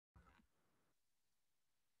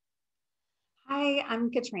Hi, I'm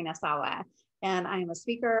Katrina Sawa, and I'm a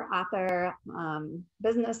speaker, author,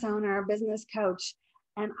 business owner, business coach,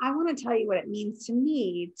 and I want to tell you what it means to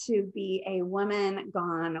me to be a woman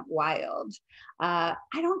gone wild. I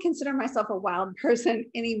don't consider myself a wild person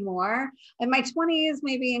anymore. In my 20s,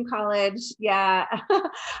 maybe in college, yeah.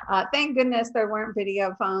 Thank goodness there weren't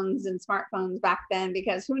video phones and smartphones back then,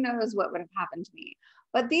 because who knows what would have happened to me.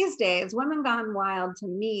 But these days, women gone wild to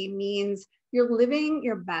me means you're living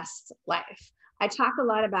your best life. I talk a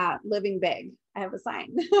lot about living big. I have a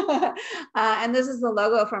sign. And this is the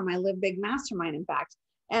logo for my Live Big Mastermind, in fact.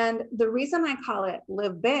 And the reason I call it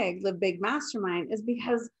Live Big Mastermind, is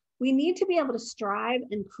because we need to be able to strive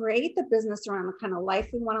and create the business around the kind of life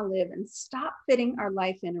we want to live and stop fitting our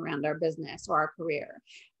life in around our business or our career.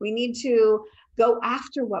 We need to go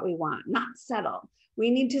after what we want, not settle. We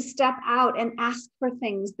need to step out and ask for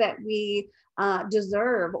things that we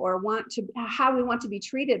deserve or want to, how we want to be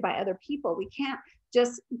treated by other people. We can't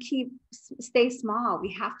just stay small.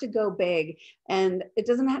 We have to go big. And it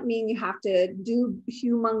doesn't mean you have to do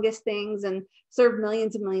humongous things and serve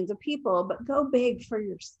millions and millions of people, but go big for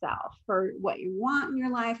yourself, for what you want in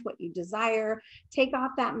your life, what you desire. Take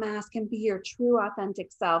off that mask and be your true,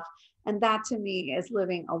 authentic self. And that to me is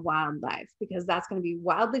living a wild life, because that's going to be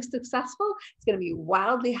wildly successful. It's going to be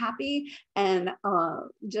wildly happy and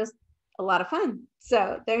just a lot of fun.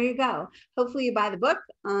 So there you go. Hopefully you buy the book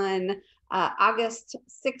on August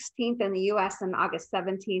 16th in the US and August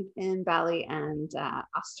 17th in Bali and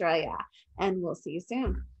Australia. And we'll see you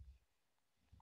soon.